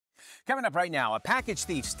Coming up right now, a package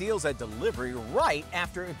thief steals a delivery right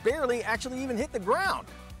after it barely actually even hit the ground.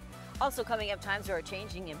 Also coming up, times are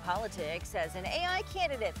changing in politics as an AI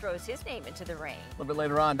candidate throws his name into the ring. A little bit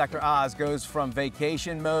later on, Dr. Oz goes from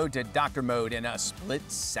vacation mode to doctor mode in a split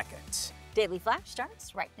second. Daily Flash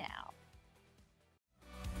starts right now.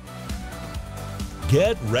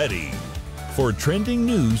 Get ready for trending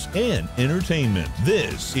news and entertainment.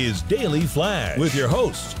 This is Daily Flash with your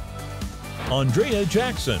hosts, Andrea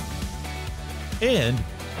Jackson and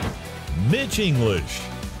Mitch English.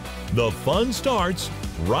 The fun starts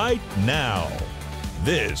right now.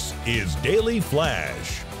 This is Daily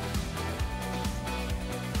Flash.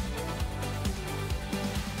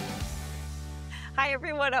 Hi,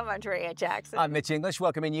 everyone. I'm Andrea Jackson. I'm Mitch English,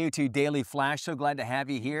 welcoming you to Daily Flash. So glad to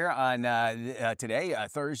have you here on today,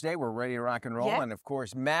 Thursday. We're ready to rock and roll. Yeah. And of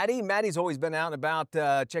course, Maddie. Maddie's always been out and about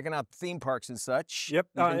checking out theme parks and such. Yep.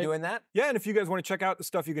 You've been doing that? Yeah, and if you guys want to check out the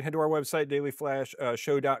stuff, you can head to our website,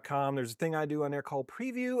 dailyflashshow.com. There's a thing I do on there called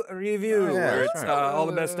Preview a Review, Oh, yeah, where that's it's right. all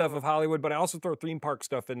the best stuff of Hollywood, but I also throw theme park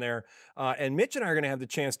stuff in there. And Mitch and I are going to have the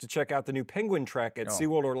chance to check out the new Penguin Trek at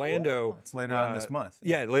SeaWorld Orlando. It's later on this month.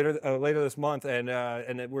 Yeah, later this month, and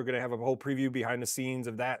then we're going to have a whole preview behind the scenes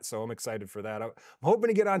of that, so I'm excited for that. I'm hoping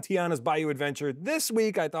to get on Tiana's Bayou Adventure this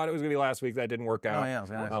week. I thought it was going to be last week. That didn't work out. Oh,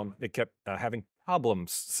 yeah. It kept having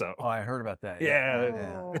problems, so. Oh, I heard about that. Yeah.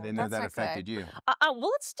 I didn't know That's that not affected good. you. Well,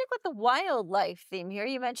 let's stick with the wildlife theme here.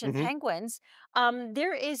 You mentioned Mhm. penguins.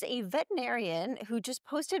 There is a veterinarian who just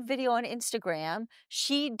posted video on Instagram.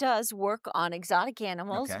 She does work on exotic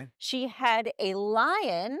animals. Okay. She had a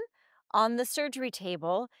lion on the surgery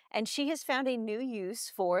table, and she has found a new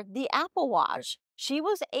use for the Apple Watch. She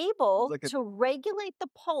was able Look at- to regulate the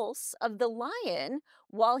pulse of the lion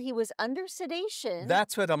while he was under sedation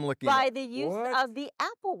That's what I'm looking by at. the use What? of the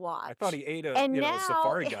Apple Watch. I thought he ate a And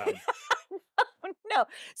safari now- guide. No.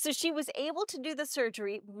 So she was able to do the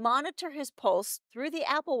surgery, monitor his pulse through the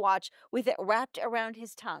Apple Watch with it wrapped around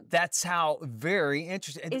his tongue. That's how very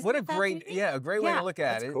interesting. And Isn't what a it great, fascinating? a great way Yeah. to look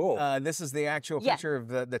at That's it. cool. This is the actual Yeah. picture of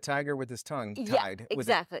the tiger with his tongue Yeah, tied with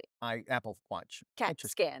exactly. an Apple Watch. CAT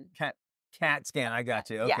Interesting. scan. Cat scan. I got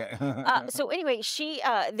you. Yeah. Okay. So anyway, she,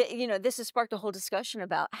 this has sparked a whole discussion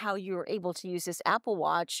about how you're able to use this Apple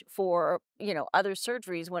Watch for, other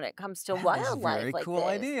surgeries when it comes to That is a wildlife very like cool this.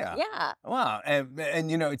 idea. Yeah. Wow.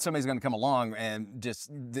 And somebody's going to come along and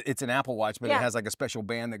it's an Apple Watch, but Yeah. it has like a special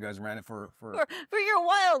band that goes around it for For your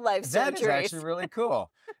wildlife that is surgeries. actually really cool.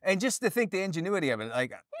 And just to think the ingenuity of it,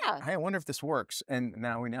 like, Yeah. I wonder if this works. And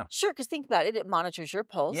now we know. Sure, because think about it. It monitors your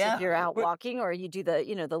pulse Yeah, if you're out but- walking, or you do the,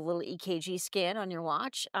 the little EKG scan on your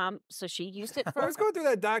watch. So she used it I for was going through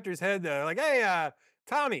that doctor's head though, like, hey,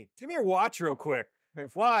 Tommy, give me your watch real quick.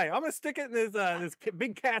 Why? I'm gonna stick it in this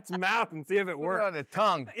big cat's mouth and see if it Put it works. on the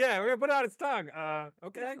tongue. Yeah, we're gonna put it on its tongue. You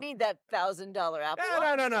Okay. don't need that $1,000 Apple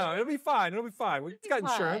Yeah, Watch. no. It'll be fine. It'll be fine. It's got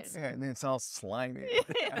Fine. insurance. Yeah, and then it's all slimy.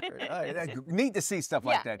 That's neat to see stuff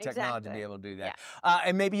like Yeah, that, technology exactly. be able to do that.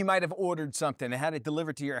 And maybe you might have ordered something and had it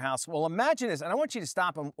delivered to your house. Well, imagine this, and I want you to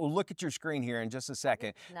stop and look at your screen here in just a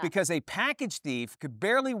second, No. because a package thief could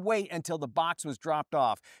barely wait until the box was dropped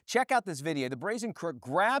off. Check out this video. The brazen crook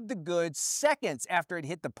grabbed the goods seconds after it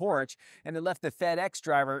hit the porch, and it left the FedEx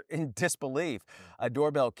driver in disbelief. A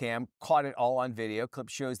doorbell cam caught it all on video. Clip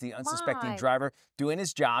shows the unsuspecting My. driver doing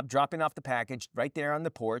his job, dropping off the package right there on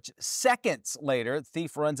the porch. Seconds later, the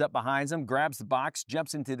thief runs up behind him, grabs the box,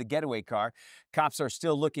 jumps into the getaway car. Cops are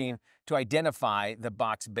still looking to identify the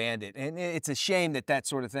box bandit. And it's a shame that that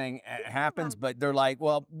sort of thing happens, but they're like,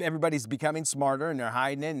 well, everybody's becoming smarter and they're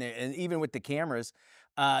hiding it. And even with the cameras,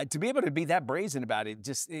 to be able to be that brazen about it,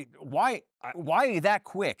 why that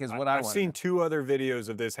quick is what I I've want. seen 2 other videos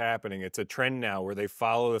of this happening. It's a trend now where they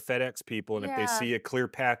follow the FedEx people, and if they Yeah. see a clear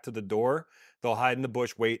path to the door, they'll hide in the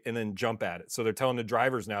bush, wait, and then jump at it. So they're telling the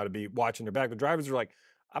drivers now to be watching their back. The drivers are like,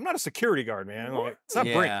 I'm not a security guard, man. Like, it's not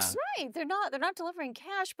Yeah. Brinks. Right. They're not delivering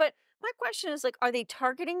cash. But my question is, like, are they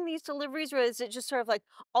targeting these deliveries, or is it just sort of like,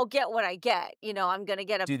 I'll get what I get? I'm going to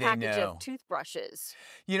get a Do they package know? of toothbrushes.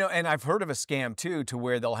 And I've heard of a scam too, to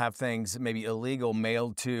where they'll have things maybe illegal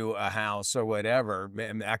mailed to a house or whatever.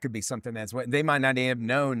 And that could be something that's what they might not have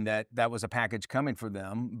known that was a package coming for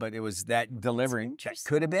them, but it was that delivery. That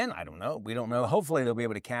could have been. I don't know. We don't know. Hopefully they'll be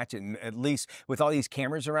able to catch it, and at least with all these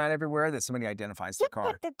cameras around everywhere, that somebody identifies the Yeah,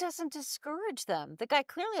 car. but that doesn't discourage them. The guy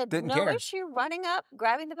clearly had Didn't no care. issue running up,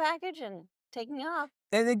 grabbing the package, and taking off.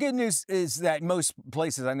 And the good news is that most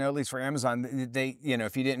places, I know at least for Amazon, they,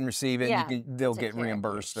 if you didn't receive it, Yeah, they'll take get care of you,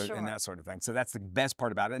 reimbursed sure. and that sort of thing. So that's the best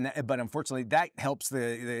part about it. But unfortunately, that helps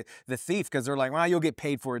the thief because they're like, well, you'll get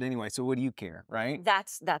paid for it anyway. So what do you care, right?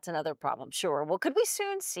 That's another problem, sure. Well, could we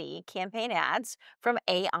soon see campaign ads from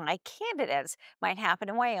AI candidates? Might happen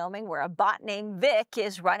in Wyoming, where a bot named Vic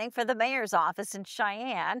is running for the mayor's office in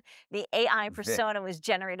Cheyenne. The AI persona was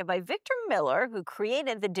generated by Victor Miller, who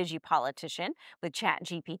created the DigiPolitician with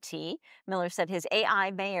ChatGPT. Miller said his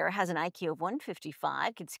AI mayor has an IQ of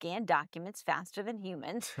 155, can scan documents faster than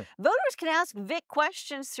humans. Voters can ask Vic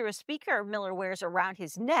questions through a speaker Miller wears around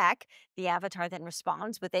his neck. The avatar then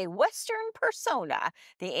responds with a Western persona.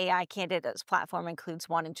 The AI candidate's platform includes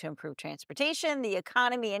wanting to improve transportation, the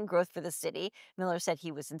economy, and growth for the city. Miller said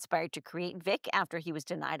he was inspired to create Vic after he was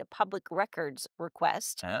denied a public records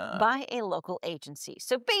request by a local agency.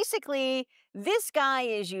 So basically, this guy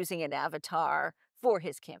is using an avatar for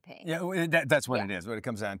his campaign. Yeah, that's what it is, what it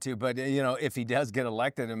comes down to. But, if he does get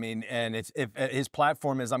elected, I mean, and if his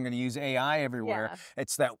platform is, I'm going to use AI everywhere,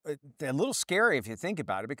 it's a little scary if you think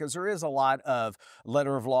about it, because there is a lot of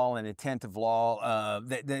letter of law and intent of law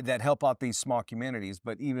that help out these small communities.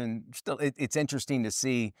 But even still, it's interesting to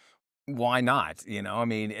see why not? I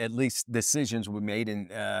mean, at least decisions were made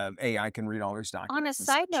and AI can read all those documents. On a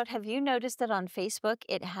side note, have you noticed that on Facebook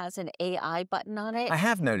it has an AI button on it? I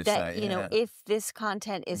have noticed that. If this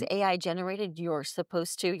content is AI generated, you're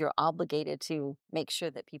obligated to make sure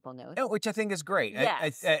that people know that. Which I think is great.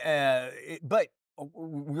 Yes. But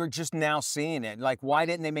we're just now seeing it. Like, why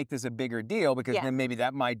didn't they make this a bigger deal? Because then maybe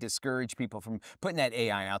that might discourage people from putting that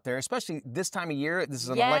AI out there, especially this time of year. This is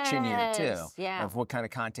an election year, too, of what kind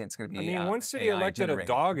of content's going to be. I mean, one city elected a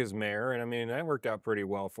dog as mayor, and I mean, that worked out pretty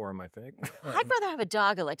well for him, I think. I'd rather have a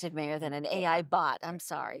dog elected mayor than an AI bot. I'm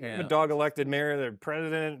sorry. Yeah. A dog elected mayor, the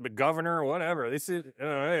president, the governor, whatever. They said,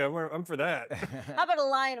 hey, I'm for that. How about a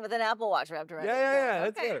lion with an Apple Watch wrapped around it? Yeah,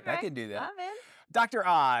 that's it. I can do that. I'm in. Dr.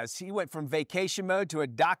 Oz, he went from vacation mode to a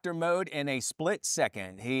doctor mode in a split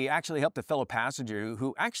second. He actually helped a fellow passenger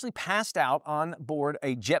who actually passed out on board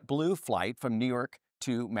a JetBlue flight from New York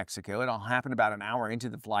to Mexico. It all happened about an hour into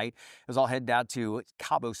the flight. It was all headed out to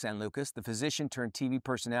Cabo San Lucas. The physician turned TV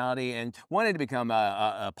personality and wanted to become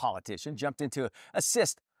a politician, jumped in to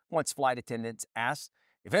assist once flight attendants asked,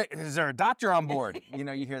 is there a doctor on board? You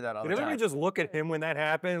hear that all the time. Did everybody just look at him when that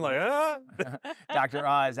happened? Like, ah? Dr.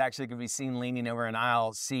 Oz actually could be seen leaning over an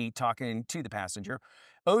aisle seat talking to the passenger.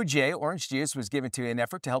 OJ, orange juice, was given to an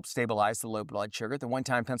effort to help stabilize the low blood sugar. The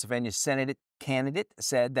one-time Pennsylvania Senate candidate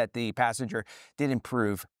said that the passenger did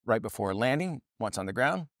improve right before landing. Once on the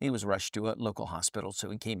ground, he was rushed to a local hospital.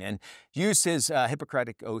 So he came in, used his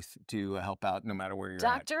Hippocratic oath to help out no matter where you're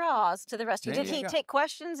at. Dr. Oz to the rescue. Did he take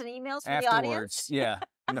questions and emails from the audience? Yeah.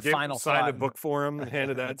 And the final signed a book for him and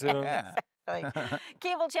handed that to him. Yeah.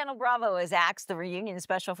 Cable channel Bravo has axed the reunion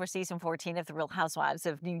special for season 14 of The Real Housewives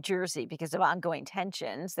of New Jersey because of ongoing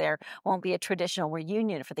tensions. There won't be a traditional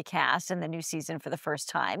reunion for the cast in the new season for the first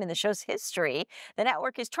time in the show's history. The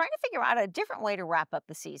network is trying to figure out a different way to wrap up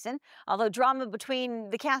the season. Although drama between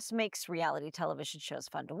the cast makes reality television shows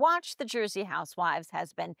fun to watch, the Jersey Housewives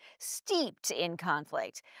has been steeped in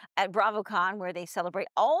conflict. At BravoCon, where they celebrate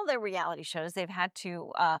all their reality shows, they've had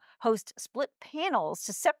to host split panels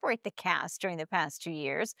to separate the cast during the past 2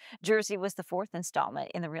 years. Jersey was the fourth installment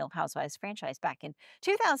in the Real Housewives franchise back in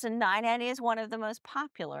 2009 and is one of the most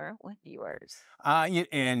popular with viewers.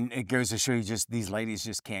 And it goes to show you just these ladies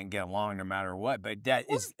just can't get along no matter what. But that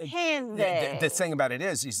is the thing about it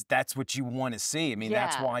is that's what you want to see. I mean,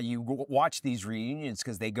 that's why you watch these reunions,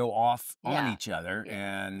 because they go off on each other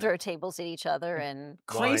and throw tables at each other and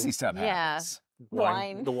crazy stuff happens.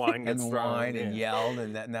 Wine. The wine gets and thrown, wine and yelled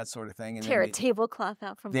and that sort of thing. And tear a tablecloth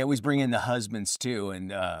out from. They always bring in the husbands too, and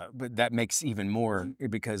but that makes even more,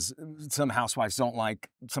 because some housewives don't like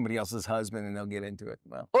somebody else's husband and they'll get into it.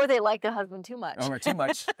 Well, or they like the husband too much. Or too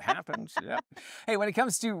much happens. Yeah. Hey, when it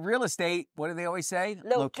comes to real estate, what do they always say?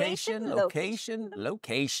 Location.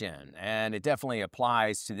 And it definitely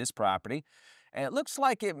applies to this property. And it looks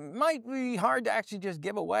like it might be hard to actually just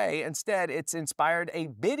give away. Instead, it's inspired a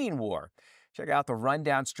bidding war. Check out the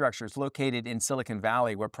rundown structures located in Silicon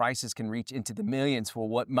Valley, where prices can reach into the millions for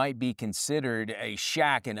what might be considered a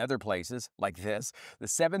shack in other places, like this. The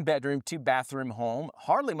 7-bedroom, 2-bathroom home,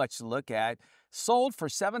 hardly much to look at, sold for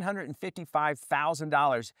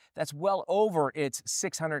 $755,000. That's well over its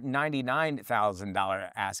 $699,000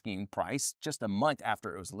 asking price just a month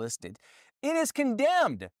after it was listed. It is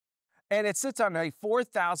condemned And it sits on a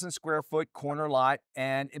 4,000 square foot corner lot,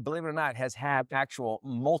 and believe it or not, has had actual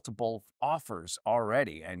multiple offers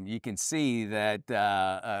already. And you can see that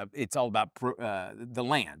it's all about the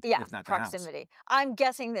land, Yeah, if not the house. proximity. I'm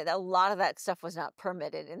guessing that a lot of that stuff was not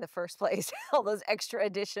permitted in the first place. All those extra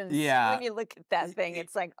additions. Yeah. When you look at that thing,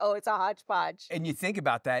 it's like, oh, it's a hodgepodge. And you think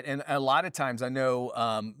about that, and a lot of times I know,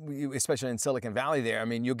 especially in Silicon Valley there, I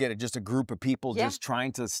mean, you'll get just a group of people Yeah. just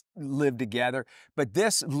trying to live together. But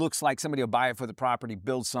this looks like somebody will buy it for the property,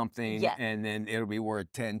 build something, Yeah. and then it'll be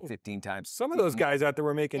worth 10, 15 times. Some of those guys out there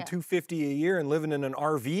were making Yeah. $250 a year and living in an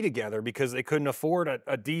RV together because they couldn't afford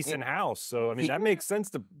a decent house. So I mean, that makes sense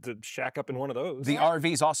to shack up in one of those. The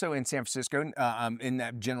RVs also in San Francisco, in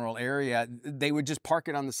that general area, they would just park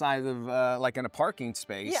it on the side of like in a parking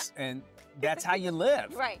space, and that's how you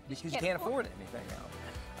live, Right. Because you can't afford anything else.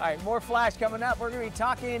 All right, more Flash coming up. We're going to be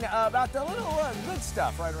talking about the little good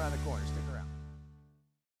stuff right around the corner. Stick around.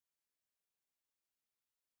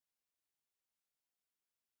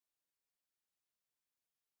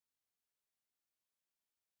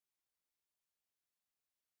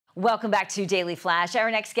 Welcome back to Daily Flash.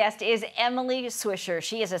 Our next guest is Emily Swisher.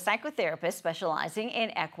 She is a psychotherapist specializing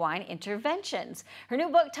in equine interventions. Her new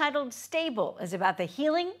book, titled Stable, is about the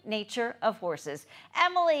healing nature of horses.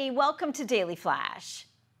 Emily, welcome to Daily Flash.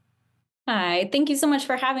 Hi, thank you so much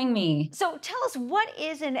for having me. So tell us, what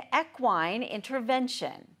is an equine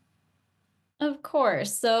intervention? Of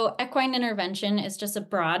course. So, equine intervention is just a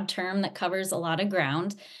broad term that covers a lot of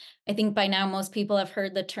ground. I think by now most people have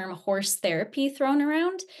heard the term horse therapy thrown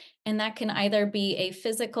around, and that can either be a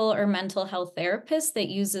physical or mental health therapist that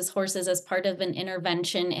uses horses as part of an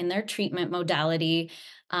intervention in their treatment modality,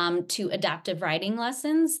 to adaptive riding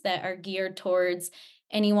lessons that are geared towards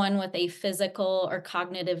anyone with a physical or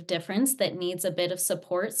cognitive difference that needs a bit of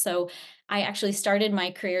support. So, I actually started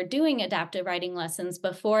my career doing adaptive riding lessons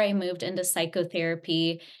before I moved into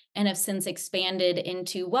psychotherapy, and have since expanded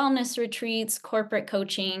into wellness retreats, corporate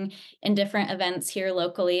coaching, and different events here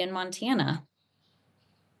locally in Montana.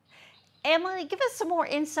 Emily, give us some more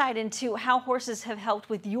insight into how horses have helped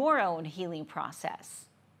with your own healing process.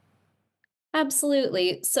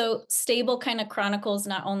 Absolutely. So, Stable kind of chronicles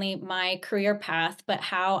not only my career path, but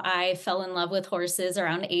how I fell in love with horses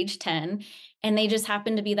around age 10. And they just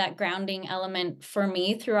happened to be that grounding element for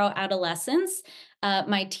me throughout adolescence.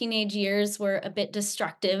 My teenage years were a bit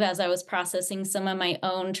destructive as I was processing some of my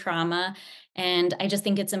own trauma. And I just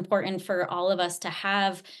think it's important for all of us to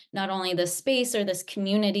have not only this space or this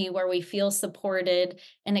community where we feel supported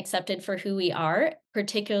and accepted for who we are,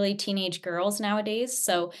 particularly teenage girls nowadays.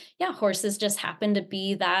 So, yeah, horses just happen to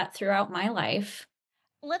be that throughout my life.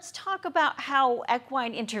 Let's talk about how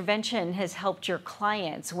equine intervention has helped your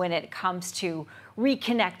clients when it comes to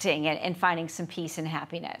reconnecting and finding some peace and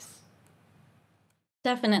happiness.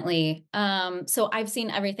 Definitely. So I've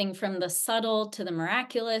seen everything from the subtle to the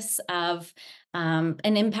miraculous of an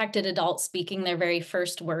impacted adult speaking their very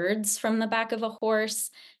first words from the back of a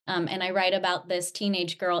horse. And I write about this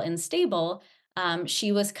teenage girl in Stable.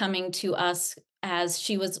 She was coming to us as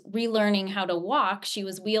she was relearning how to walk. She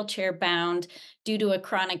was wheelchair bound due to a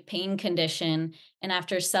chronic pain condition. And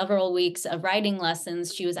after several weeks of riding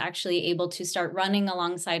lessons, she was actually able to start running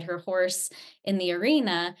alongside her horse in the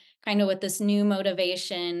arena, kind of with this new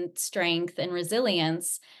motivation, strength, and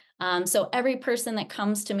resilience. So every person that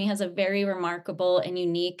comes to me has a very remarkable and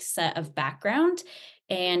unique set of background.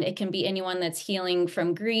 And it can be anyone that's healing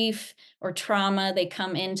from grief or trauma. They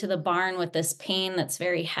come into the barn with this pain that's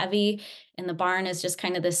very heavy. And the barn is just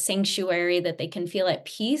kind of this sanctuary that they can feel at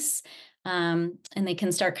peace. And they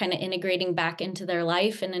can start kind of integrating back into their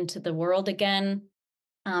life and into the world again.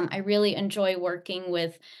 I really enjoy working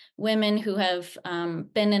with women who have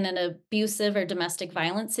been in an abusive or domestic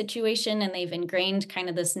violence situation, and they've ingrained kind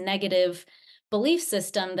of this negative belief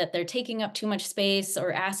system that they're taking up too much space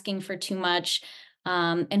or asking for too much.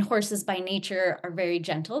 And horses by nature are very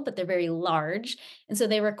gentle, but they're very large. And so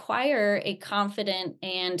they require a confident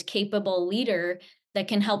and capable leader that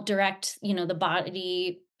can help direct, the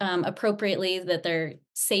body appropriately, that they're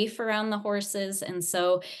safe around the horses. And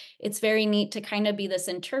so it's very neat to kind of be this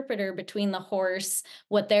interpreter between the horse,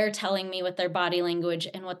 what they're telling me with their body language,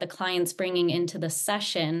 and what the client's bringing into the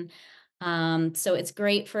session. So it's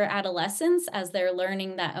great for adolescents as they're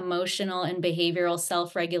learning that emotional and behavioral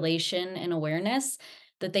self-regulation and awareness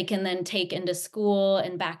that they can then take into school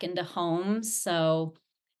and back into homes. So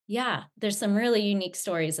yeah, there's some really unique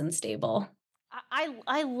stories in Stable.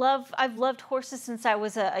 I've loved horses since I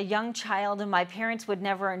was a young child, and my parents would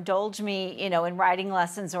never indulge me, in riding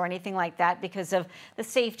lessons or anything like that because of the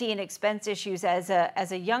safety and expense issues as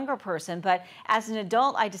a younger person. But as an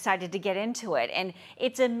adult, I decided to get into it, and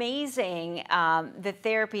it's amazing the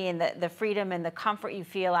therapy and the freedom and the comfort you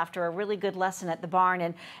feel after a really good lesson at the barn.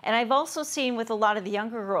 And I've also seen with a lot of the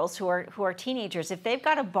younger girls who are teenagers, if they've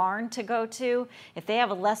got a barn to go to, if they have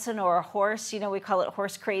a lesson or a horse, we call it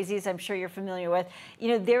horse crazies. I'm sure you're familiar with,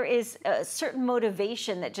 there is a certain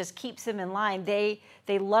motivation that just keeps them in line. They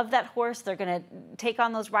love that horse. They're going to take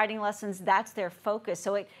on those riding lessons. That's their focus.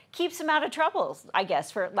 So it keeps them out of trouble, I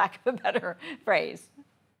guess, for lack of a better phrase.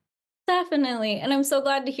 Definitely. And I'm so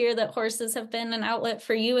glad to hear that horses have been an outlet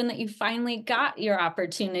for you and that you finally got your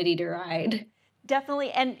opportunity to ride.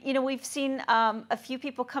 Definitely. And, we've seen a few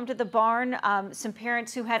people come to the barn, some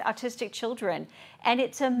parents who had autistic children. And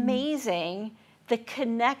it's amazing the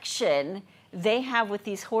connection they have with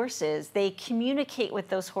these horses. They communicate with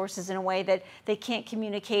those horses in a way that they can't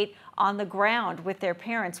communicate on the ground with their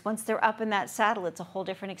parents. Once they're up in that saddle, it's a whole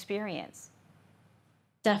different experience.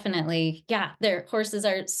 Definitely. Yeah, their horses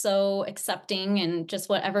are so accepting and just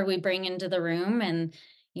whatever we bring into the room. And,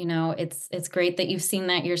 it's great that you've seen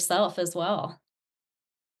that yourself as well.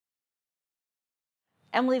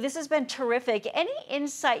 Emily, this has been terrific. Any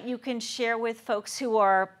insight you can share with folks who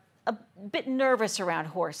are a bit nervous around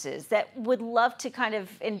horses, that would love to kind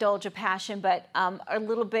of indulge a passion, but a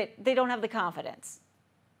little bit, they don't have the confidence?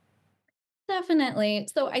 Definitely.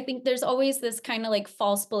 So I think there's always this kind of like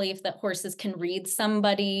false belief that horses can read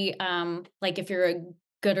somebody, like if you're a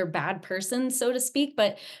good or bad person, so to speak.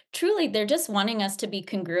 But truly, they're just wanting us to be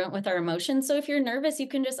congruent with our emotions. So if you're nervous, you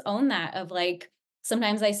can just own that of like,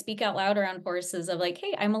 sometimes I speak out loud around horses of like,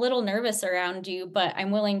 hey, I'm a little nervous around you, but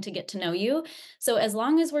I'm willing to get to know you. So as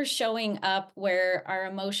long as we're showing up where our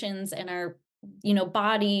emotions and our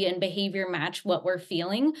body and behavior match what we're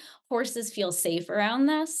feeling, horses feel safe around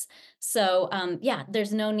this. So yeah,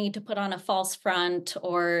 there's no need to put on a false front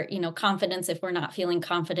or confidence if we're not feeling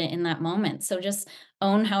confident in that moment. So just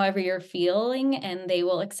own however you're feeling and they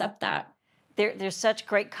will accept that. There's such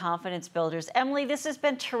great confidence builders. Emily, this has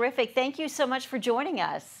been terrific. Thank you so much for joining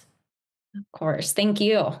us. Of course. Thank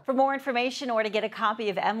you. For more information or to get a copy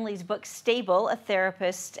of Emily's book, Stable, A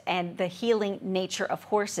Therapist and the Healing Nature of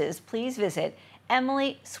Horses, please visit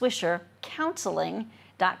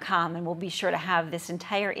EmilySwisherCounseling.com. And we'll be sure to have this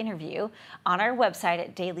entire interview on our website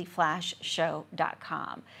at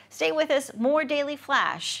dailyflashshow.com. Stay with us. More Daily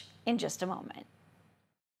Flash in just a moment.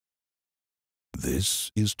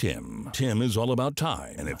 This is Tim. Tim is all about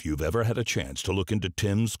time, and if you've ever had a chance to look into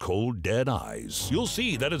Tim's cold, dead eyes, you'll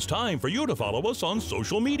see that it's time for you to follow us on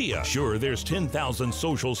social media. Sure, there's 10,000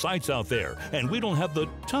 social sites out there, and we don't have the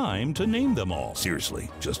time to name them all. Seriously,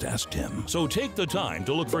 just ask Tim. So take the time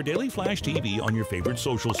to look for Daily Flash TV on your favorite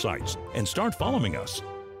social sites and start following us.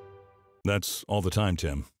 That's all the time,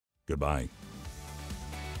 Tim. Goodbye.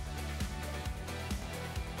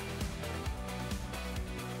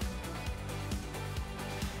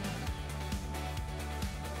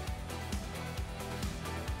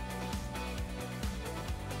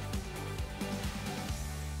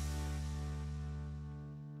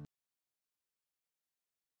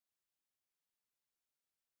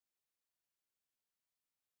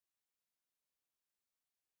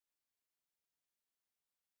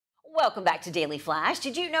 Welcome back to Daily Flash.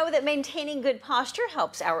 Did you know that maintaining good posture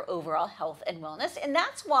helps our overall health and wellness? And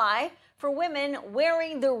that's why, for women,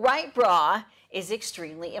 wearing the right bra is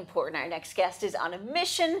extremely important. Our next guest is on a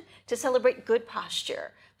mission to celebrate good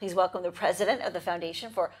posture. Please welcome the president of the Foundation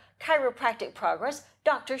for Chiropractic Progress,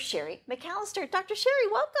 Dr. Sherry McAllister. Dr. Sherry,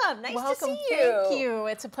 welcome. Nice to see you. Thank you.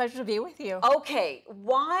 It's a pleasure to be with you. Okay,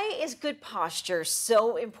 why is good posture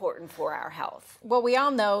so important for our health? Well, we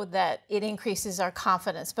all know that it increases our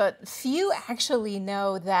confidence, but few actually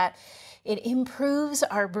know that it improves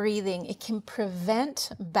our breathing, it can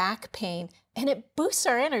prevent back pain, and it boosts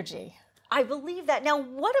our energy. I believe that. Now,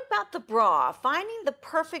 what about the bra? Finding the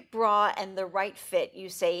perfect bra and the right fit, you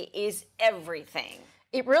say, is everything.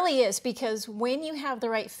 It really is, because when you have the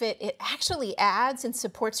right fit, it actually adds and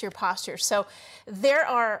supports your posture. So there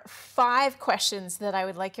are 5 questions that I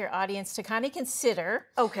would like your audience to kind of consider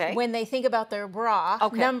when they think about their bra.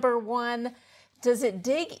 Number 1, does it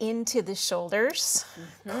dig into the shoulders?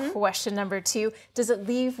 Question number 2, does it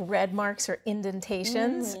leave red marks or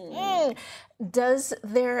indentations? question. Does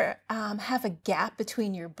there have a gap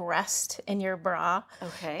between your breast and your bra?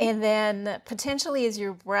 Okay. And then potentially is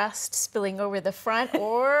your breast spilling over the front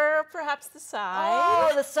or perhaps the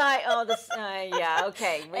side? Oh, the side. Oh, the side. Yeah,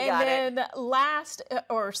 okay. We got it. And then last,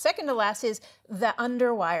 or second to last, is the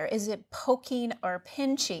underwire. Is it poking or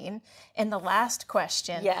pinching? And the last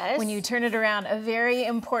question, yes, when you turn it around, a very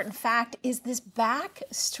important fact is this back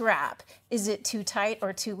strap. Is it too tight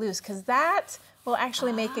or too loose? Because that will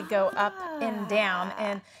actually make it go up and down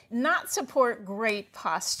and not support great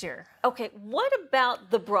posture. Okay, what about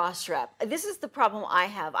the bra strap? This is the problem I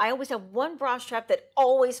have. I always have one bra strap that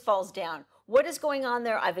always falls down. What is going on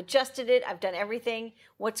there? I've adjusted it. I've done everything.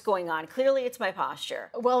 What's going on? Clearly, it's my posture.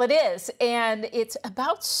 Well, it is, and it's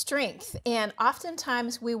about strength. And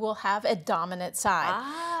oftentimes, we will have a dominant side.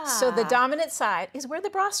 So the dominant side is where the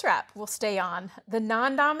bra strap will stay on. The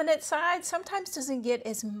non-dominant side sometimes doesn't get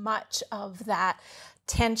as much of that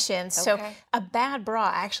tension. So a bad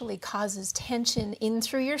bra actually causes tension in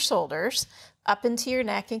through your shoulders, up into your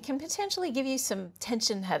neck, and can potentially give you some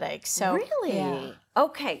tension headaches. So really? Yeah.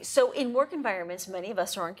 Okay, so in work environments, many of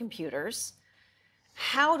us are on computers.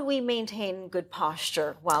 How do we maintain good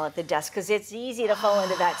posture while at the desk? Because it's easy to fall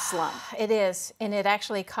into that slump. It is, and it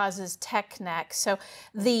actually causes tech neck. So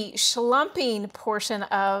the slumping portion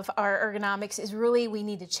of our ergonomics is really, we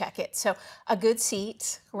need to check it. So a good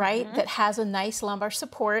seat, right, that has a nice lumbar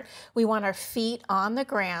support. We want our feet on the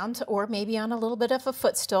ground or maybe on a little bit of a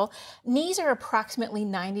footstool. Knees are approximately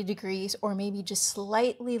 90 degrees or maybe just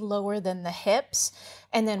slightly lower than the hips.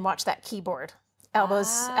 And then watch that keyboard.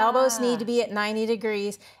 Elbows need to be at 90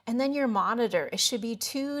 degrees. And then your monitor, it should be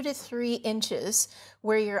 2 to 3 inches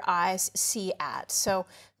where your eyes see at. So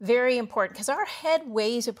very important because our head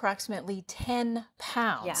weighs approximately 10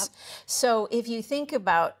 pounds. Yep. So if you think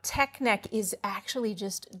about tech neck is actually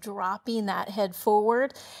just dropping that head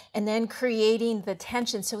forward and then creating the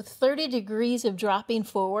tension. So 30 degrees of dropping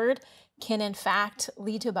forward can in fact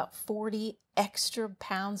lead to about 40 extra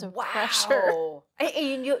pounds of pressure.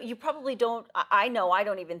 You probably don't, I know I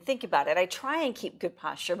don't even think about it. I try and keep good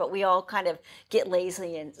posture, but we all kind of get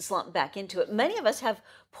lazy and slump back into it. Many of us have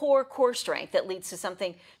poor core strength that leads to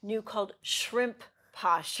something new called shrimp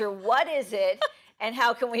posture. What is it? And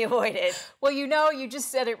how can we avoid it? Well, you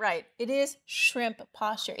just said it right. It is shrimp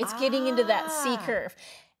posture. It's getting into that C curve.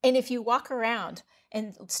 And if you walk around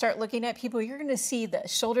and start looking at people, you're going to see the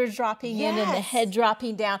shoulders dropping in and the head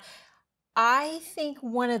dropping down. I think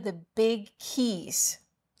one of the big keys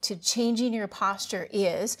to changing your posture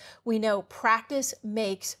is, we know practice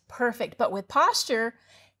makes perfect, but with posture,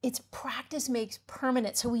 it's practice makes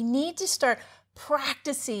permanent. So we need to start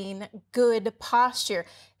practicing good posture.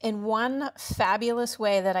 And one fabulous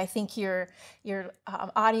way that I think your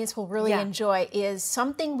audience will really enjoy is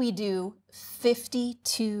something we do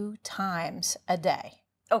 52 times a day.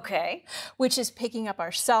 Okay. Which is picking up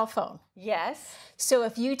our cell phone. Yes. So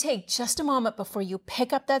if you take just a moment before you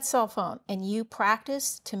pick up that cell phone and you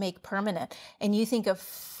practice to make permanent, and you think of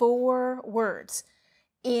 4 words: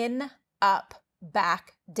 in, up,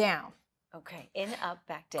 back, down. Okay. In, up,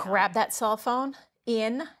 back, down. Grab that cell phone.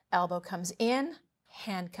 In, elbow comes in,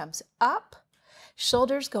 hand comes up,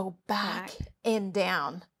 shoulders go back and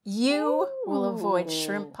down. You will avoid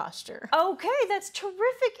shrimp posture. Okay, that's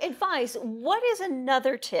terrific advice. What is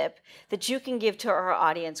another tip that you can give to our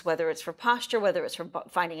audience, whether it's for posture, whether it's for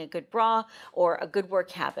finding a good bra or a good work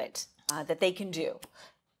habit that they can do?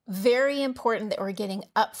 Very important that we're getting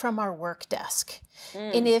up from our work desk.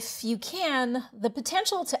 And if you can, the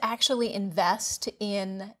potential to actually invest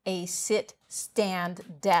in a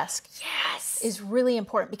sit-stand desk is really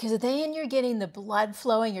important, because then you're getting the blood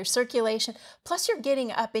flowing, your circulation, plus you're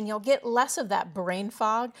getting up and you'll get less of that brain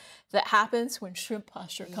fog that happens when shrimp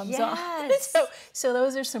posture comes on. So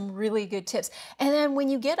those are some really good tips. And then when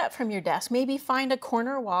you get up from your desk, maybe find a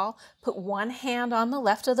corner wall, put one hand on the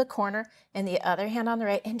left of the corner and the other hand on the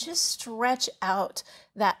right, and just stretch out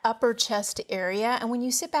that upper chest area. And when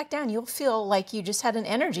you sit back down, you'll feel like you just had an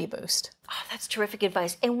energy boost. Oh, that's terrific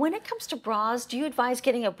advice. And when it comes to bras, do you advise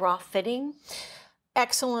getting a bra fitting?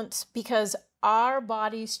 Excellent, because our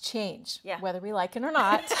bodies change, whether we like it or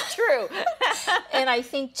not. True. And I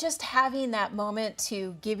think just having that moment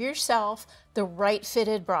to give yourself the right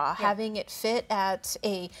fitted bra, having it fit at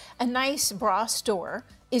a nice bra store,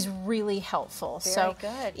 is really helpful. Very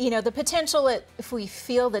good. You know, the potential, if we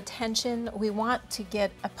feel the tension, we want to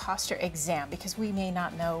get a posture exam, because we may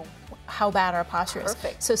not know how bad our posture is.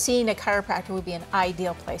 So seeing a chiropractor would be an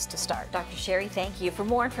ideal place to start. Dr. Sherry, thank you. For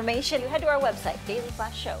more information, head to our website,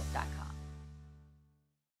 dailyflashshow.com.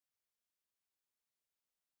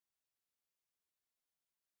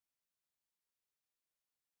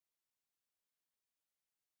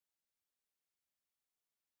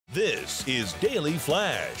 This is Daily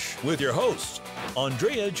Flash with your hosts,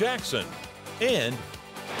 Andrea Jackson and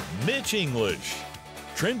Mitch English.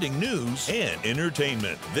 Trending news and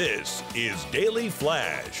entertainment. This is Daily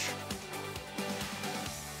Flash.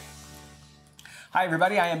 Hi,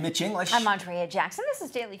 everybody. I am Mitch English. I'm Andrea Jackson. This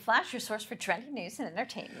is Daily Flash, your source for trending news and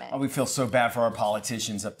entertainment. Oh, we feel so bad for our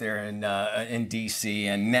politicians up there in D.C.,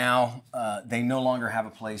 and now they no longer have a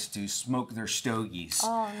place to smoke their stogies.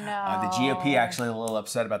 Oh, no. The GOP actually a little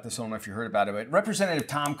upset about this. I don't know if you heard about it, but Representative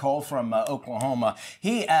Tom Cole from Oklahoma,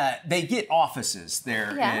 they get offices there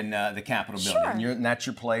in the Capitol building. And that's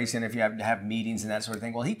your place, and if you have meetings and that sort of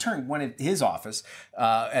thing. Well, he turned one of his office,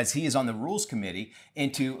 as he is on the Rules Committee,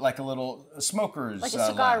 into like a little smoker. Like a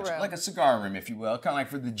cigar room. Like a cigar room, if you will, kind of like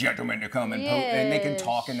for the gentlemen to come and they can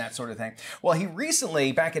talk and that sort of thing. Well, he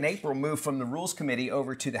recently, back in April, moved from the Rules Committee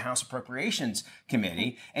over to the House Appropriations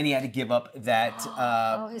Committee, and he had to give up that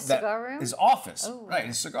cigar room? his office, right,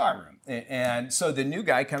 his cigar room. And so the new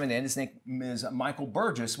guy coming in, his name is Michael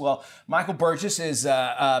Burgess. Well, Michael Burgess is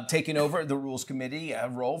taking over the Rules Committee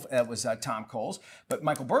role. That was Tom Cole's, but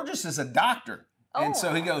Michael Burgess is a doctor. And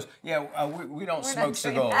so he goes, we don't smoke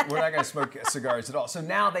cigars. We're not going to smoke cigars at all. So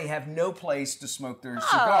now they have no place to smoke their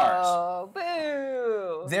cigars. Oh,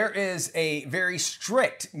 boo. There is a very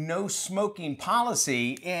strict no smoking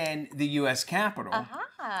policy in the U.S. Capitol.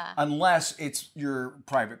 Unless it's your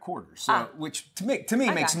private quarters, so, which to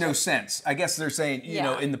me makes no sense. I guess they're saying, you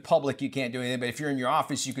know, in the public you can't do anything, but if you're in your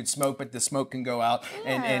office you could smoke, but the smoke can go out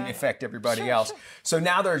and affect everybody else. So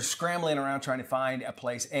now they're scrambling around trying to find a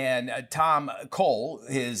place, and Tom Cole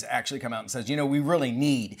has actually come out and says, you know, we really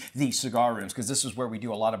need these cigar rooms because this is where we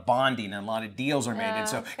do a lot of bonding and a lot of deals are made. And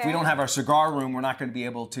so if we don't have our cigar room, we're not going to be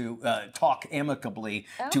able to talk amicably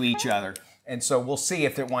to each other. And so we'll see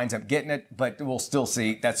if it winds up getting it, but we'll still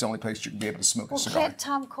see that's the only place you can be able to smoke a cigar. Can't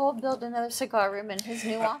Tom Cole build another cigar room in his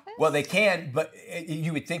new office? Well, they can, but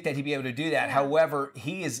you would think that he'd be able to do that. However,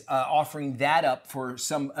 he is offering that up for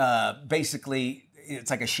some, basically, it's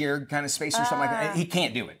like a shared kind of space or something like that. He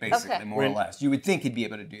can't do it, basically, more or less. You would think he'd be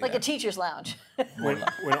able to do that. Like a teacher's lounge.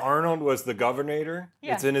 When Arnold was the governor,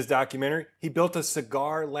 it's in his documentary, he built a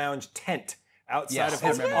cigar lounge tent outside of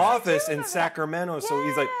his office in Sacramento. So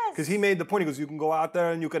he's like, because he made the point, he goes, you can go out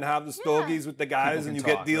there and you can have the stogies with the guys and you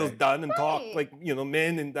get deals done and talk like, you know,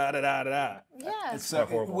 men and da-da-da-da-da.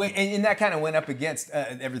 So, and that kind of went up against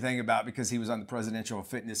everything about, because he was on the Presidential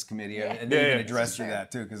Fitness Committee, and they even addressed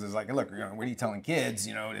that too, because it's like, look, you know, what are you telling kids,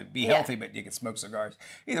 you know, to be healthy, but you can smoke cigars.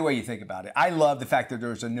 Either way you think about it. I love the fact that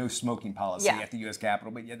there's a no smoking policy at the U.S.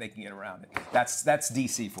 Capitol, but yet they can get around it. That's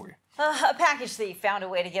D.C. for you. A package thief found a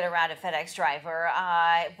way to get around a FedEx driver.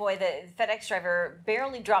 Boy, the FedEx driver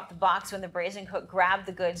barely dropped the box when the brazen hook grabbed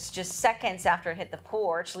the goods just seconds after it hit the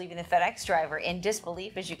porch, leaving the FedEx driver in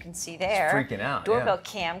disbelief, as you can see there. He's freaking out. Doorbell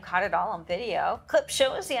cam caught it all on video. Clip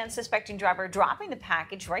shows the unsuspecting driver dropping the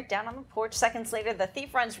package right down on the porch. Seconds later, the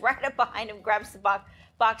thief runs right up behind him, grabs the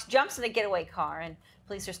box, jumps in a getaway car, and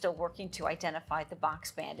police are still working to identify the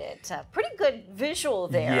box bandit. Pretty good visual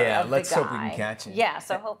there of let's the guy. hope we can catch him. Yeah,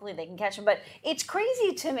 so hopefully they can catch him. But it's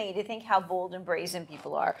crazy to me to think how bold and brazen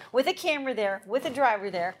people are. With a camera there, with a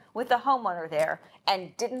driver there, with a homeowner there,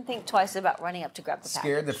 and didn't think twice about running up to grab the package.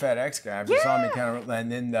 Scared the FedEx guy. I saw him kind of,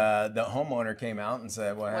 and then the homeowner came out and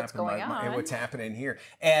said, What's going on? What's happening here?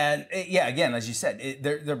 And again, as you said,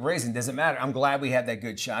 they're brazen. Doesn't matter. I'm glad we had that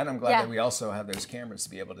good shot. I'm glad that we also have those cameras to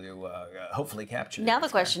be able to hopefully capture. Now the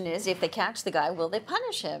question is, if they catch the guy, will they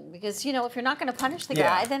punish him? Because, you know, if you're not going to punish the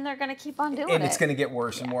guy, then they're going to keep on doing it. And it's going to get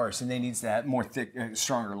worse and worse, and they need to have more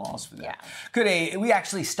stronger laws for that. Could we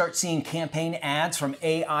actually start seeing campaign ads from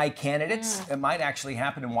AI candidates? It might actually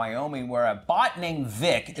happen in Wyoming, where a bot named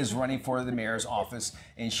Vic is running for the mayor's office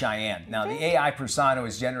in Cheyenne. Now, the AI persona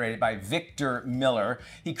was generated by Victor Miller.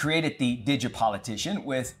 He created the Digipolitician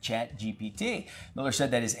with ChatGPT. Miller said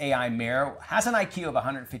that his AI mayor has an IQ of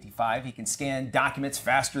 155. He can scan documents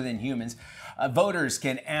faster than humans. Voters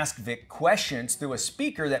can ask Vic questions through a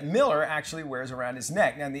speaker that Miller actually wears around his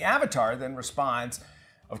neck. Now, the avatar then responds,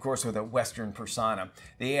 of course, with a Western persona.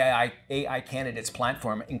 The AI candidates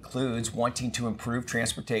platform includes wanting to improve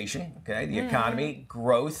transportation, the economy,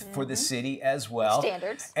 growth for the city as well.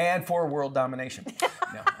 Standards. And for world domination.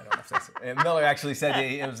 No, I don't know if that's it. Miller actually said that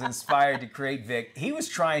he was inspired to create Vic. He was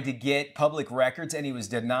trying to get public records, and he was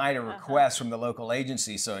denied a request from the local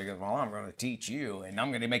agency. So he goes, well, I'm going to teach you, and I'm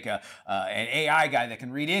going to make an AI guy that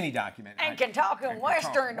can read any document. And can talk in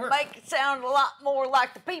Western to make it sound a lot more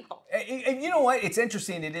like the people. And you know what? It's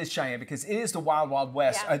interesting. It is Cheyenne, because it is the wild, wild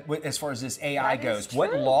west as far as this AI goes.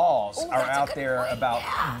 What laws are out there about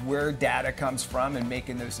where data comes from and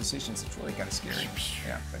making those decisions? It's really kind of scary.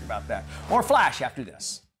 Yeah, think about that. More Flash after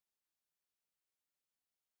this.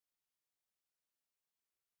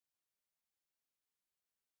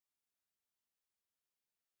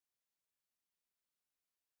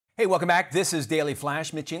 Hey, welcome back. This is Daily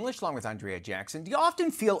Flash. Mitch English along with Andrea Jackson. Do you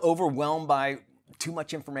often feel overwhelmed by too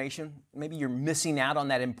much information? Maybe you're missing out on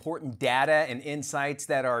that important data and insights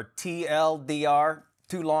that are TLDR,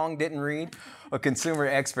 too long, didn't read. A consumer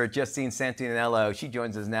expert, Justine Santinello, she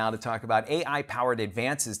joins us now to talk about AI-powered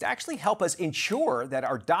advances to actually help us ensure that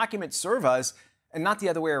our documents serve us and not the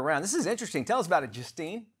other way around. This is interesting. Tell us about it,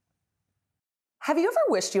 Justine. Have you ever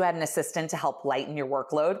wished you had an assistant to help lighten your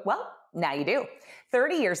workload? Well, now you do.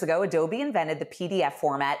 30 years ago, Adobe invented the PDF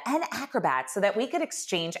format and Acrobat so that we could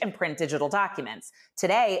exchange and print digital documents.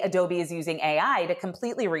 Today, Adobe is using AI to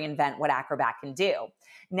completely reinvent what Acrobat can do.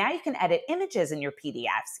 Now you can edit images in your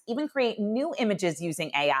PDFs, even create new images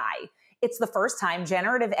using AI. It's the first time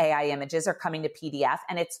generative AI images are coming to PDF,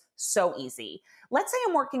 and it's so easy. Let's say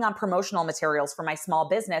I'm working on promotional materials for my small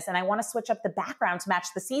business and I want to switch up the background to match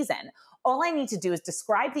the season. All I need to do is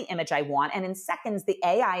describe the image I want, and in seconds, the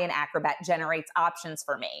AI in Acrobat generates options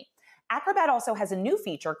for me. Acrobat also has a new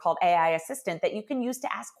feature called AI Assistant that you can use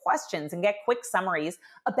to ask questions and get quick summaries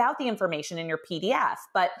about the information in your PDF.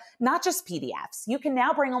 But not just PDFs. You can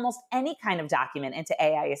now bring almost any kind of document into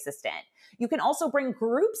AI Assistant. You can also bring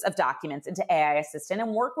groups of documents into AI Assistant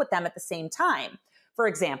and work with them at the same time. For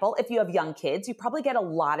example, if you have young kids, you probably get a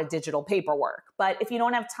lot of digital paperwork. But if you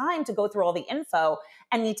don't have time to go through all the info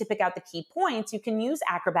and need to pick out the key points, you can use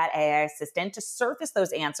Acrobat AI Assistant to surface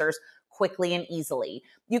those answers quickly and easily.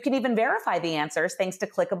 You can even verify the answers thanks to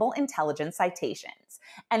clickable intelligent citations.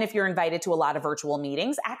 And if you're invited to a lot of virtual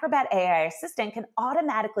meetings, Acrobat AI Assistant can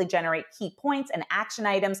automatically generate key points and action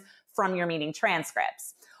items from your meeting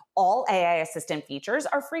transcripts. All AI Assistant features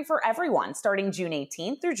are free for everyone starting June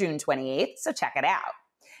 18th through June 28th, so check it out.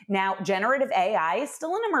 Now, generative AI is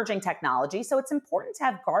still an emerging technology, so it's important to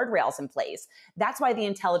have guardrails in place. That's why the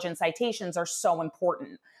intelligent citations are so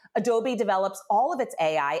important. Adobe develops all of its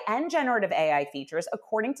AI and generative AI features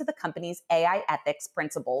according to the company's AI ethics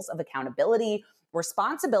principles of accountability,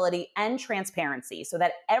 responsibility, and transparency so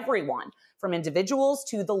that everyone, from individuals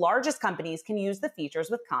to the largest companies, can use the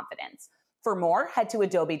features with confidence. For more, head to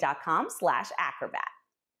adobe.com/acrobat.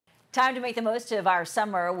 Time to make the most of our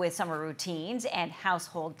summer with summer routines and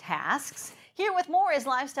household tasks. Here with more is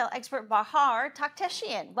lifestyle expert Bahar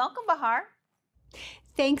Takhteshian. Welcome, Bahar.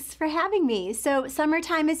 Thanks for having me. So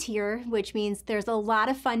summertime is here, which means there's a lot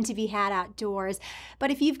of fun to be had outdoors. But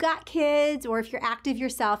if you've got kids or if you're active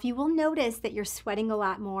yourself, you will notice that you're sweating a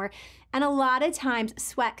lot more. And a lot of times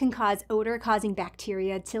sweat can cause odor-causing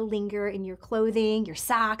bacteria to linger in your clothing, your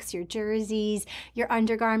socks, your jerseys, your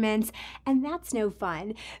undergarments, and that's no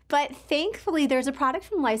fun. But thankfully, there's a product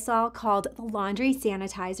from Lysol called the Laundry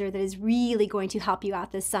Sanitizer that is really going to help you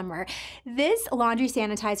out this summer. This laundry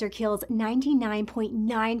sanitizer kills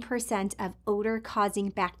 99.9% of odor-causing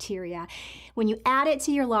bacteria. When you add it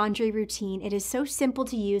to your laundry routine, it is so simple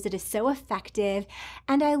to use, it is so effective,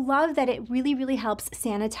 and I love that it really helps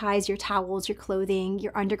sanitize your towels, your clothing,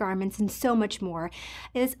 your undergarments, and so much more.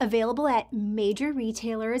 It is available at major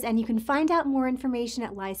retailers, and you can find out more information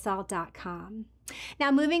at Lysol.com. Now,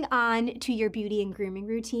 moving on to your beauty and grooming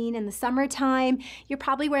routine. In the summertime, you're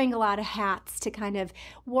probably wearing a lot of hats to kind of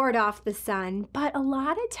ward off the sun, but a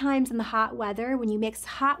lot of times in the hot weather, when you mix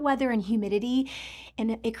hot weather and humidity,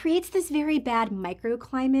 and it creates this very bad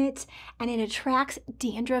microclimate, and it attracts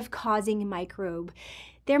dandruff-causing microbe.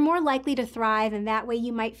 They're more likely to thrive, and that way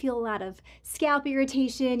you might feel a lot of scalp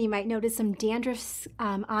irritation. You might notice some dandruff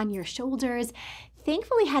on your shoulders.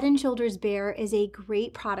 Thankfully, Head & Shoulders Bare is a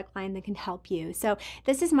great product line that can help you. So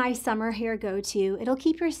this is my summer hair go-to. It'll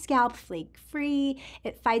keep your scalp flake-free,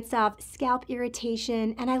 it fights off scalp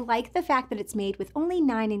irritation, and I like the fact that it's made with only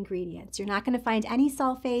 9 ingredients. You're not going to find any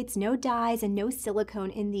sulfates, no dyes, and no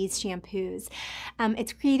silicone in these shampoos.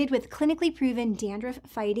 It's created with clinically proven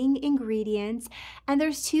dandruff-fighting ingredients, and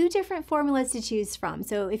there's 2 different formulas to choose from.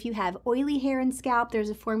 So if you have oily hair and scalp,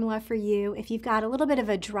 there's a formula for you. If you've got a little bit of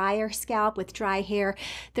a drier scalp with dry hair,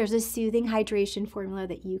 there's a soothing hydration formula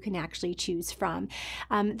that you can actually choose from.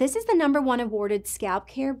 This is the #1 awarded scalp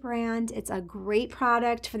care brand. It's a great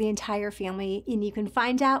product for the entire family, and you can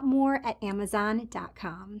find out more at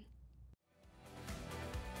Amazon.com.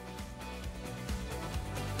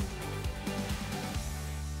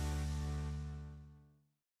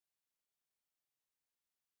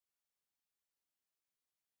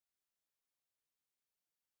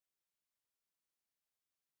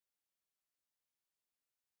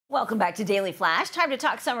 Welcome back to Daily Flash. Time to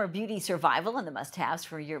talk summer beauty survival and the must-haves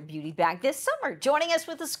for your beauty bag this summer. Joining us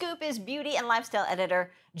with the scoop is beauty and lifestyle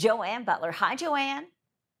editor Joanne Butler. Hi, Joanne.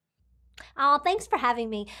 Oh, thanks for having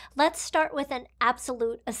me. Let's start with an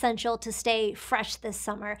absolute essential to stay fresh this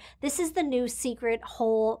summer. This is the new Secret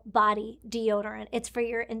Whole Body Deodorant. It's for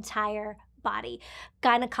your entire body.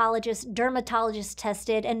 Gynecologist, dermatologist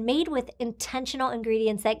tested and made with intentional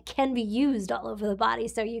ingredients that can be used all over the body,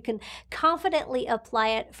 so you can confidently apply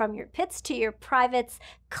it from your pits to your privates,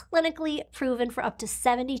 clinically proven for up to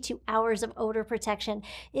 72 hours of odor protection.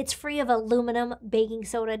 It's free of aluminum, baking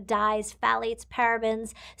soda, dyes, phthalates,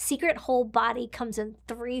 parabens. Secret Whole Body comes in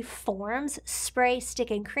 3 forms: spray, stick,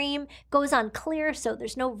 and cream. Goes on clear, so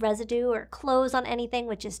there's no residue or clothes on anything,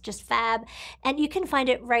 which is just fab. And you can find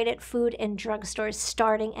it right at food and drug stores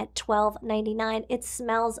starting at $12.99. It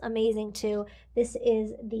smells amazing too. This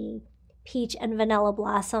is the peach and vanilla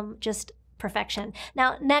blossom, just perfection.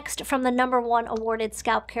 Now, next, from the #1 awarded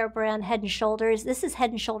scalp care brand Head & Shoulders, this is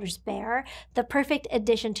Head & Shoulders Bare, the perfect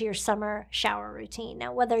addition to your summer shower routine.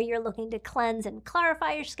 Now, whether you're looking to cleanse and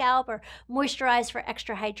clarify your scalp or moisturize for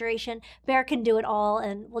extra hydration, Bare can do it all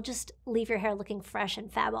and will just leave your hair looking fresh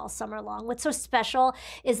and fab all summer long. What's so special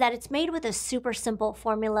is that it's made with a super simple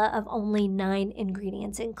formula of only 9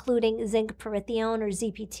 ingredients, including zinc pyrithione, or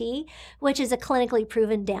ZPT, which is a clinically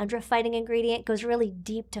proven dandruff-fighting ingredient. It goes really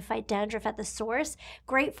deep to fight dandruff at the source.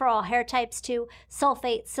 Great for all hair types too.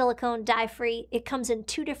 Sulfate, silicone, dye-free. It comes in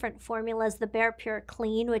 2 different formulas: the Bare Pure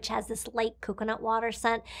Clean, which has this light coconut water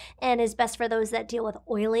scent and is best for those that deal with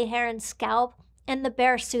oily hair and scalp, and the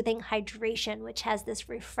Bare Soothing Hydration, which has this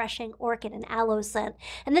refreshing orchid and aloe scent.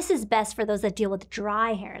 And this is best for those that deal with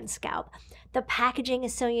dry hair and scalp. The packaging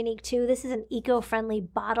is so unique too. This is an eco-friendly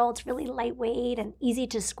bottle. It's really lightweight and easy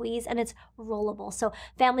to squeeze, and it's rollable. So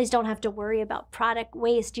families don't have to worry about product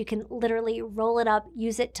waste. You can literally roll it up,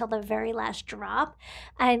 use it till the very last drop.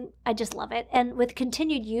 And I just love it. And with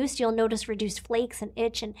continued use, you'll notice reduced flakes and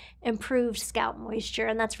itch and improved scalp moisture.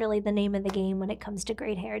 And that's really the name of the game when it comes to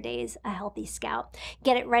great hair days, a healthy scalp.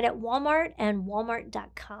 Get it right at Walmart and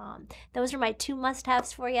walmart.com. Those are my 2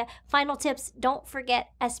 must-haves for you. Final tips: don't forget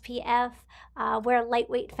SPF. Wear a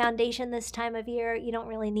lightweight foundation this time of year. You don't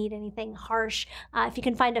really need anything harsh. If you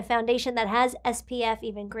can find a foundation that has SPF,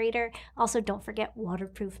 even greater. Also, don't forget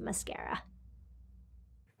waterproof mascara.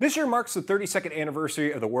 This year marks the 32nd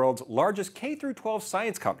anniversary of the world's largest K-12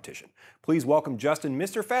 science competition. Please welcome Justin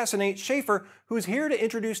Mr. Fascinate Schaefer, who's here to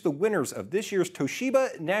introduce the winners of this year's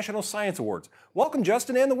Toshiba National Science Awards. Welcome,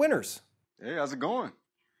 Justin, and the winners. Hey, how's it going?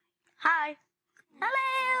 Hi.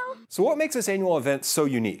 Hello. So what makes this annual event so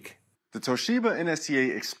unique? The Toshiba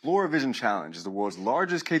NSTA Explore Vision Challenge is the world's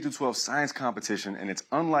largest K-12 science competition, and it's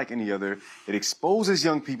unlike any other. It exposes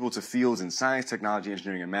young people to fields in science, technology,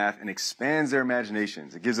 engineering, and math, and expands their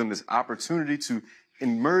imaginations. It gives them this opportunity to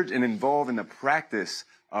emerge and involve in the practice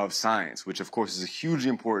of science, which of course is hugely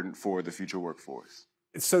important for the future workforce.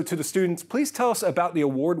 So to the students, please tell us about the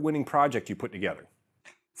award-winning project you put together.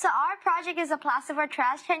 So our project is a plastivore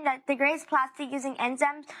trash can that degrades plastic using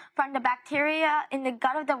enzymes from the bacteria in the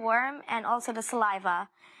gut of the worm and also the saliva.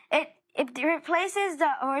 It replaces the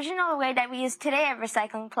original way that we use today of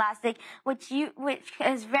recycling plastic, which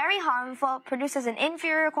is very harmful, produces an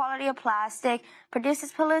inferior quality of plastic,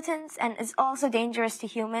 produces pollutants, and is also dangerous to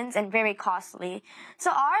humans and very costly. So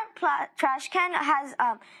our trash can has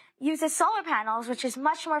uses solar panels, which is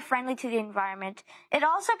much more friendly to the environment. It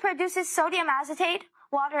also produces sodium acetate,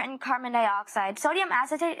 water, and carbon dioxide. Sodium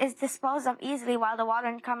acetate is disposed of easily, while the water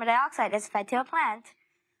and carbon dioxide is fed to a plant.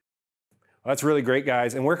 Well, that's really great,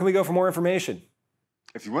 guys. And where can we go for more information?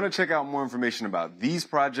 If you want to check out more information about these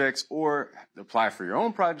projects or apply for your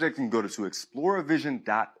own project, you can go to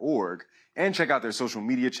exploravision.org and check out their social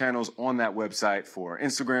media channels on that website for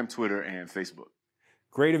Instagram, Twitter, and Facebook.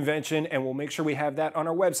 Great invention, and we'll make sure we have that on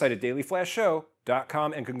our website at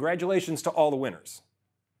dailyflashshow.com. And congratulations to all the winners.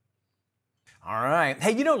 All right.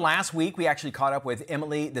 Hey, you know, last week we actually caught up with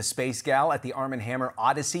Emily, the Space Gal, at the Arm & Hammer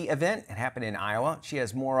Odyssey event. It happened in Iowa. She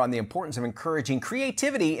has more on the importance of encouraging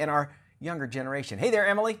creativity in our younger generation. Hey there,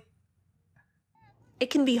 Emily.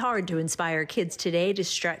 It can be hard to inspire kids today to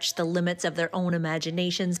stretch the limits of their own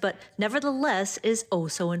imaginations, but nevertheless is oh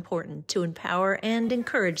so important to empower and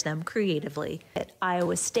encourage them creatively. At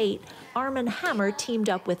Iowa State, Arm & Hammer teamed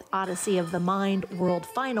up with Odyssey of the Mind World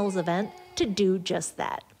Finals event to do just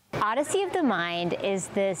that. Odyssey of the Mind is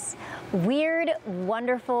this weird,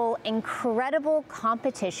 wonderful, incredible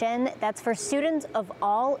competition that's for students of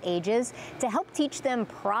all ages to help teach them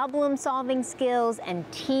problem-solving skills and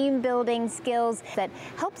team-building skills that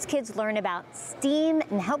helps kids learn about STEAM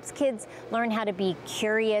and helps kids learn how to be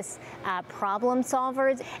curious problem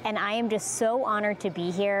solvers. And I am just so honored to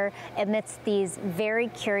be here amidst these very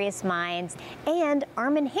curious minds. And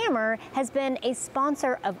Arm & Hammer has been a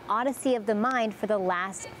sponsor of Odyssey of the Mind for the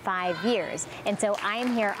last 5 years. And so I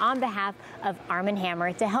am here on behalf of Arm &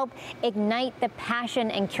 Hammer to help ignite the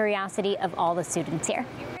passion and curiosity of all the students here.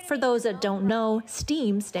 For those that don't know,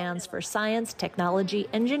 STEAM stands for Science, Technology,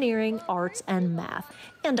 Engineering, Arts, and Math.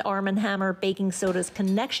 And Arm & Hammer Baking Soda's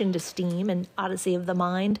connection to STEAM and Odyssey of the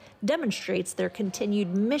Mind demonstrates their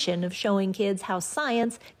continued mission of showing kids how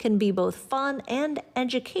science can be both fun and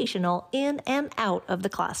educational in and out of the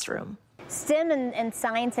classroom. STEM and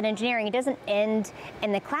science and engineering, it doesn't end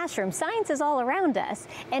in the classroom. Science is all around us.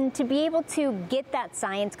 And to be able to get that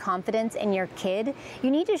science confidence in your kid, you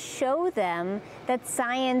need to show them that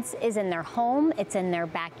science is in their home, it's in their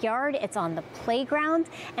backyard, it's on the playground.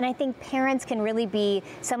 And I think parents can really be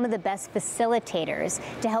some of the best facilitators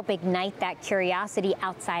to help ignite that curiosity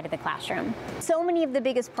outside of the classroom. So many of the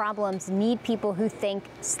biggest problems need people who think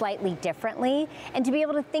slightly differently. And to be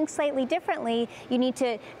able to think slightly differently, you need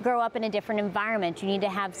to grow up in a different environment. You need to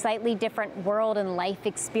have slightly different world and life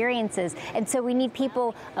experiences. And so we need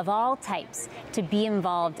people of all types to be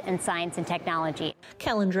involved in science and technology.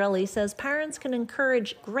 Calandrelli says parents can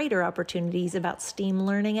encourage greater opportunities about STEAM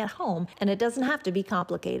learning at home, and it doesn't have to be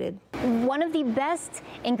complicated. One of the best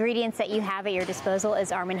ingredients that you have at your disposal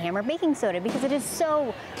is Arm & Hammer baking soda because it is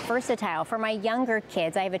so versatile. For my younger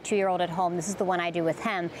kids, I have a 2-year-old at home. This is the one I do with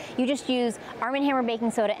him. You just use Arm & Hammer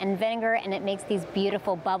baking soda and vinegar, and it makes these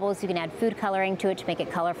beautiful bubbles. You can add food coloring to it to make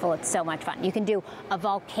it colorful. It's so much fun. You can do a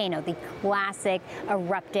volcano, the classic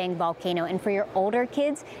erupting volcano. And for your older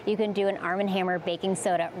kids, you can do an Arm & Hammer baking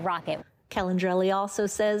soda rocket. Calandrelli also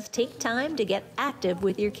says take time to get active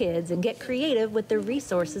with your kids and get creative with the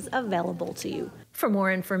resources available to you. For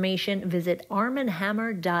more information, visit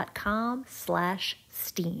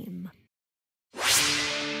armandhammer.com/STEAM.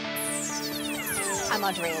 I'm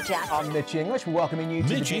Andrea Jackson. I'm Mitch English, welcoming you to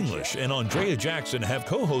Mitch English and Andrea Jackson have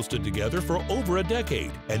co-hosted together for over a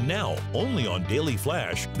decade. And now, only on Daily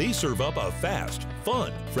Flash, they serve up a fast,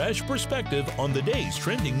 fun, fresh perspective on the day's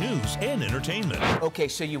trending news and entertainment. Okay,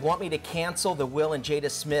 so you want me to cancel the Will and Jada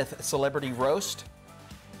Smith celebrity roast?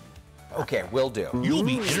 Okay, will do. You'll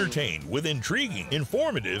be entertained with intriguing,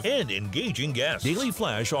 informative, and engaging guests. Daily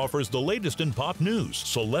Flash offers the latest in pop news,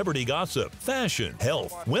 celebrity gossip, fashion,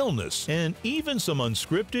 health, wellness, and even some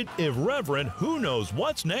unscripted, irreverent, who knows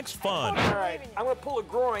what's next fun. All right, I'm gonna pull a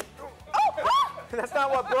groin. Oh, that's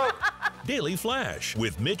not what broke. Daily Flash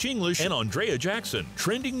with Mitch English and Andrea Jackson.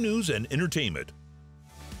 Trending news and entertainment.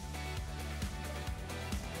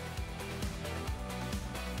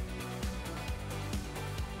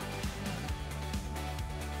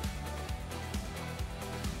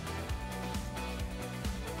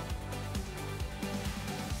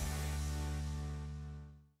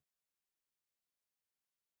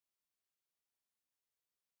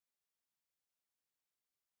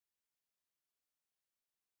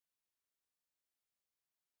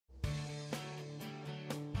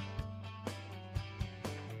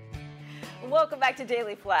 Welcome back to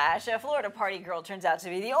Daily Flash. A Florida party girl turns out to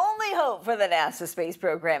be the only hope for the NASA space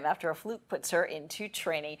program after a fluke puts her into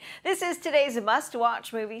training. This is today's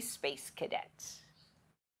must-watch movie, Space Cadet.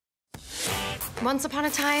 Once upon a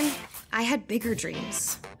time, I had bigger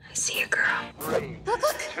dreams. I see you, girl. 3, 2, 1.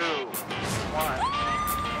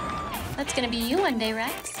 That's gonna be you one day,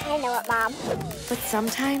 Rex. I know it, Mom. But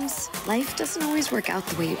sometimes, life doesn't always work out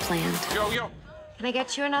the way you planned. Yo. Can I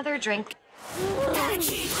get you another drink?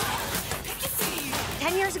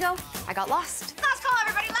 10 years ago, I got lost. Last call,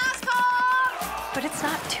 everybody, last call! But it's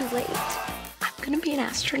not too late. I'm gonna be an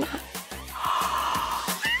astronaut.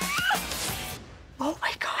 Oh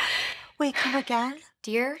my God. Wait, come again?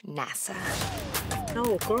 Dear NASA.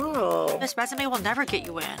 No, girl. This resume will never get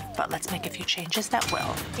you in, but let's make a few changes that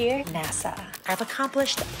will. Dear NASA, I've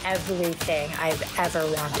accomplished everything I've ever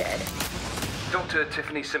wanted. Dr.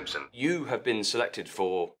 Tiffany Simpson, you have been selected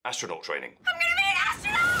for astronaut training. I'm gonna be an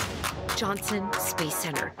astronaut! Johnson Space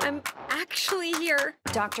Center. I'm actually here.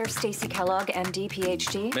 Dr. Stacy Kellogg, MD,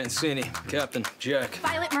 PhD. Mancini, Captain, Jack.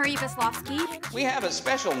 Violet Marie Veslovsky. We have a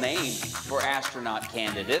special name for astronaut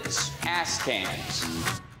candidates, ASCANs.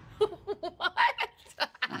 What?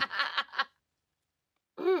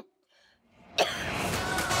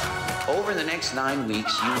 Over the next 9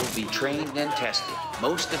 weeks, you will be trained and tested.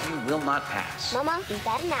 Most of you will not pass. Mama, is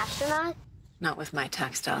that an astronaut? Not with my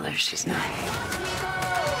tax dollars, she's not.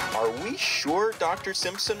 Are we sure Dr.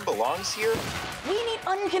 Simpson belongs here? We need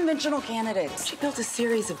unconventional candidates. She built a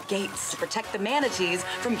series of gates to protect the manatees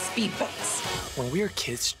from speedboats. When we were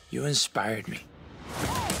kids, you inspired me.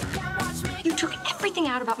 You took everything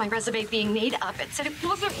out about my resume being made up and said it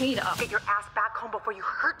wasn't made up. Get your ass back home before you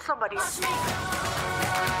hurt somebody.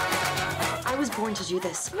 I was born to do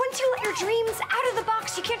this. Once you let your dreams out of the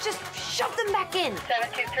box, you can't just shove them back in.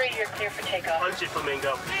 723, you're clear for takeoff. Punch it,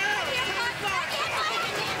 Flamingo.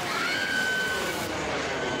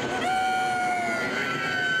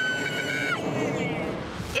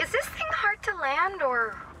 Is this thing hard to land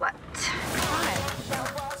or what?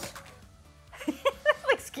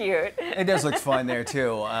 Looks cute. It does look fun there too.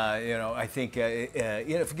 You know, I think if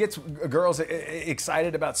it gets girls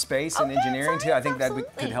excited about space and engineering too, I think that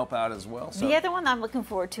could help out as well. So. The other one I'm looking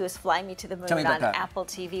forward to is Fly Me to the Moon Tell me about on that. Apple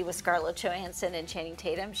TV with Scarlett Johansson and Channing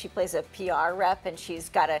Tatum. She plays a PR rep, and she's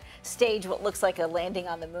got to stage what looks like a landing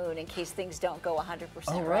on the moon in case things don't go 100%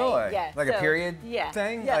 Oh, right. really? Yeah. Like a period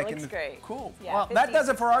thing? Yeah, like it looks great. Cool. Yeah, Well, that does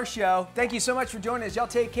it for our show. Thank you so much for joining us. Y'all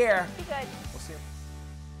take care. Be good. We'll see you.